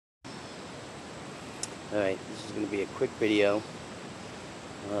Alright, this is going to be a quick video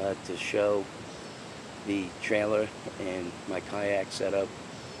to show the trailer and my kayak setup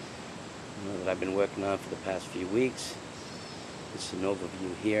that I've been working on for the past few weeks. This is an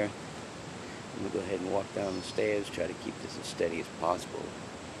overview here. I'm going to go ahead and walk down the stairs, try to keep this as steady as possible.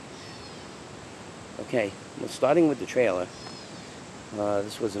 Okay, well, starting with the trailer,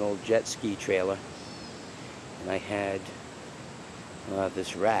 this was an old jet ski trailer, and I had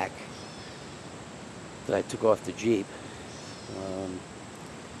this rack that I took off the Jeep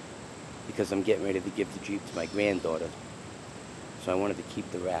because I'm getting ready to give the Jeep to my granddaughter. So I wanted to keep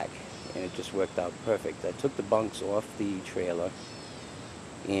the rack, and it just worked out perfect. I took the bunks off the trailer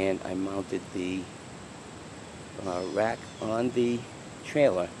and I mounted the rack on the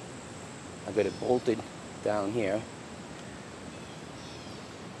trailer. I got it bolted down here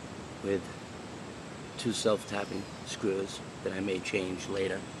with 2 self-tapping screws that I may change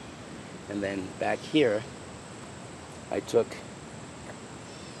later. And then back here, I took,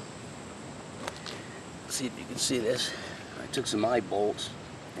 see if you can see this, I took some eye bolts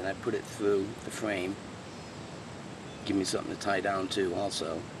and I put it through the frame. Give me something to tie down to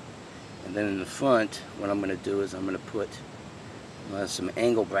also. And then in the front, what I'm going to do is I'm going to put some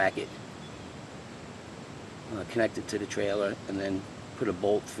angle bracket connected to the trailer, and then put a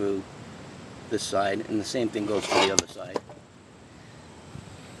bolt through this side, and the same thing goes to the other side.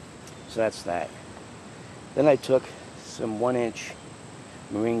 So that's that. Then I took some 1-inch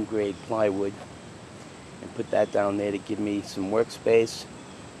marine grade plywood and put that down there to give me some workspace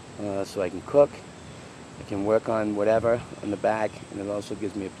so I can cook. I can work on whatever on the back, and it also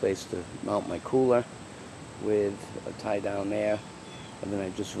gives me a place to mount my cooler with a tie down there. And then I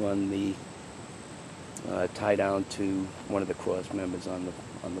just run the tie down to one of the cross members on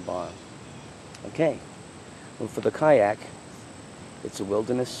the bar. Okay, well, for the kayak, it's a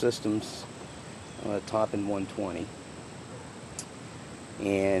Wilderness Systems Tarpon 120,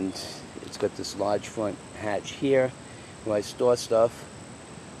 and it's got this large front hatch here where I store stuff.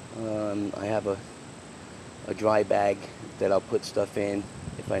 I have a dry bag that I'll put stuff in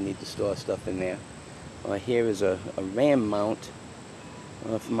if I need to store stuff in there. Here is a ram mount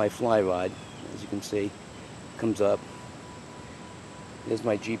for my fly rod. As you can see, it comes up. There's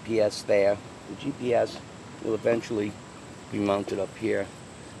my GPS there. The GPS will eventually be mounted up here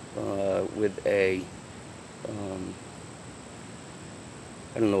with a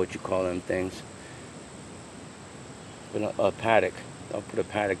I don't know what you call them things, but a paddock. I'll put a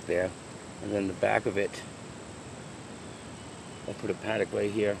paddock there, and then the back of it, I'll put a paddock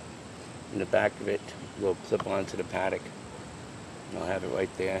right here, and the back of it will clip onto the paddock. And I'll have it right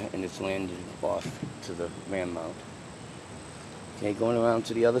there, and it's landed off to the ram mount. Okay, going around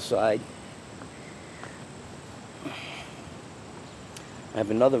to the other side, I have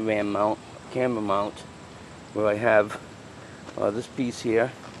another ram mount, camera mount, where I have this piece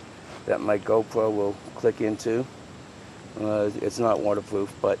here that my GoPro will click into. It's not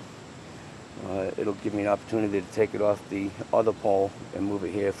waterproof, but it'll give me an opportunity to take it off the other pole and move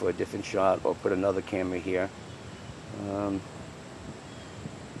it here for a different shot, or put another camera here.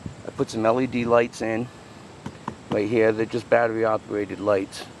 I put some LED lights in right here. They're just battery operated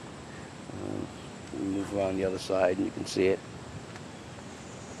lights. Move around the other side and you can see it.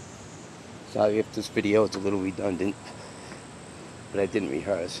 Sorry if this video is a little redundant, but I didn't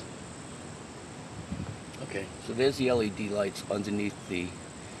rehearse. Okay, so there's the LED lights underneath the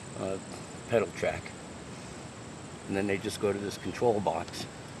pedal track. And then they just go to this control box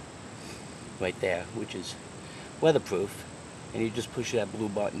right there, which is weatherproof. And you just push that blue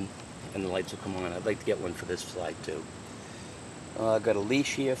button and the lights will come on. I'd like to get one for this slide too. I've got a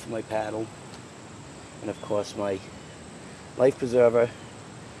leash here for my paddle. And of course my life preserver,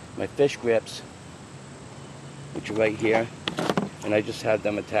 my fish grips, which are right here, and I just have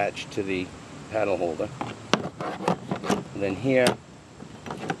them attached to the paddle holder. And then here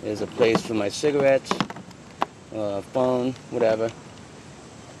is a place for my cigarettes, phone, whatever.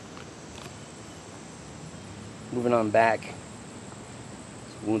 Moving on back,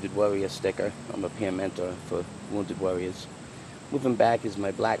 Wounded Warrior sticker. I'm a peer mentor for Wounded Warriors. Moving back is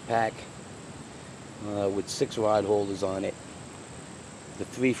my black pack with 6 rod holders on it. The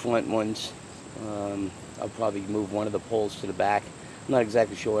 3 front ones, I'll probably move one of the poles to the back. I'm not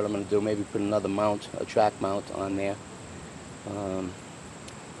exactly sure what I'm going to do. Maybe put another mount, a track mount on there.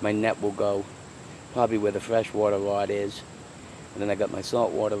 My net will go probably where the freshwater rod is. And then I got my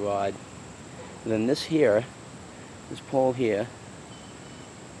saltwater rod. And then this here, this pole here,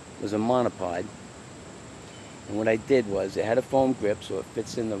 was a monopod. And what I did was, it had a foam grip so it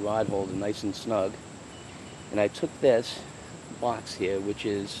fits in the rod holder nice and snug. And I took this, box here, which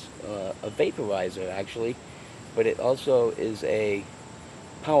is a vaporizer actually, but it also is a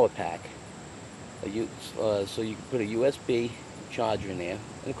power pack. So you can put a USB charger in there,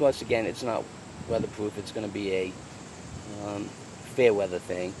 and of course again it's not weatherproof, it's going to be a fair weather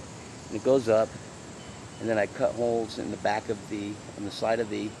thing, and it goes up, and then I cut holes in the back of on the side of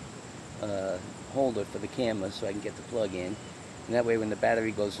the holder for the camera so I can get the plug in, and that way when the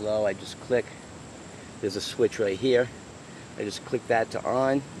battery goes low I just click, there's a switch right here, I just click that to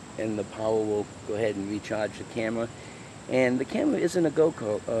on, and the power will go ahead and recharge the camera. And the camera isn't a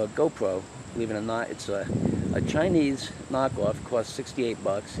GoPro, believe it or not. It's a Chinese knockoff, costs 68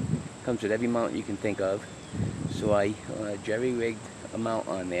 bucks, comes with every mount you can think of. So I jerry-rigged a mount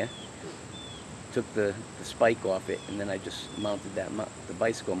on there, took the spike off it, and then I just mounted the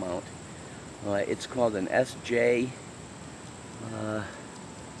bicycle mount. It's called an SJ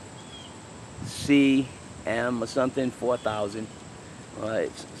CM or something, 4000.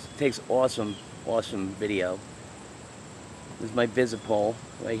 It takes awesome video. This is my visipole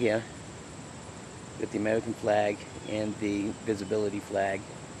right here. Got the American flag and the visibility flag.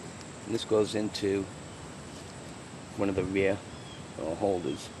 And this goes into one of the rear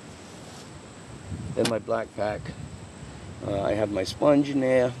holders. Then my black pack. I have my sponge in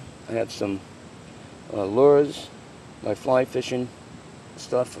there. I have some lures, my fly fishing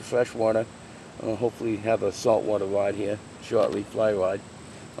stuff for freshwater. Hopefully have a saltwater rod here shortly, fly rod.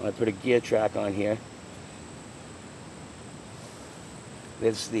 I put a gear track on here.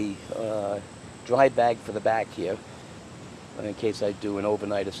 There's the dry bag for the back here. In case I do an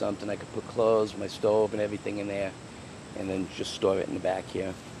overnight or something, I could put clothes, my stove and everything in there, and then just store it in the back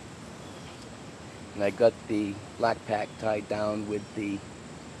here. And I got the black pack tied down with the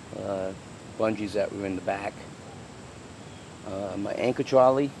bungees that were in the back. My anchor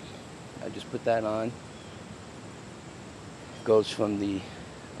trolley, I just put that on. Goes from the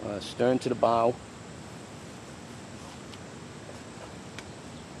stern to the bow.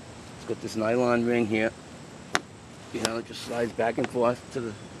 It's got this nylon ring here. You know, it just slides back and forth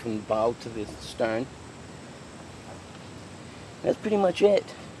from the bow to the stern. That's pretty much it.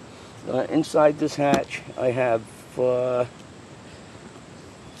 Inside this hatch, I have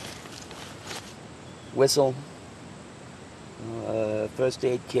whistle, first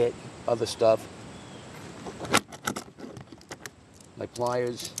aid kit, other stuff. My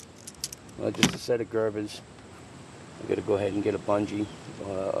pliers, just a set of Gerbers. I got to go ahead and get a bungee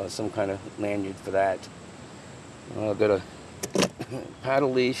or some kind of lanyard for that. I've got a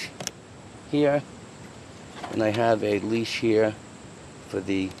paddle leash here, and I have a leash here for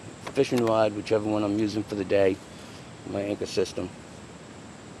the fishing rod, whichever one I'm using for the day, my anchor system.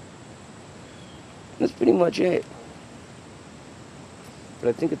 That's pretty much it. But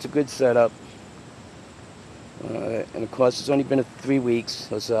I think it's a good setup. And of course, it's only been 3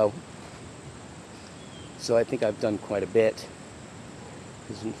 weeks or so. So I think I've done quite a bit.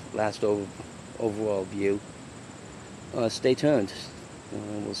 This is the last overall view. Stay tuned.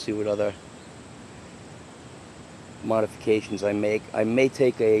 We'll see what other modifications I make. I may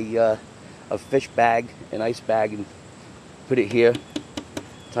take a fish bag, an ice bag, and put it here,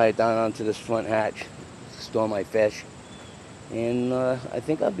 tie it down onto this front hatch, store my fish, and I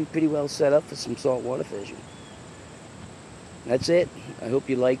think I'll be pretty well set up for some saltwater fishing. That's it. I hope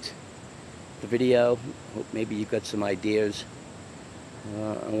you liked the video. Hope maybe you got some ideas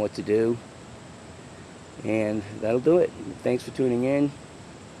on what to do, and that'll do it. Thanks for tuning in,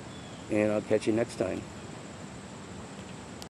 and I'll catch you next time.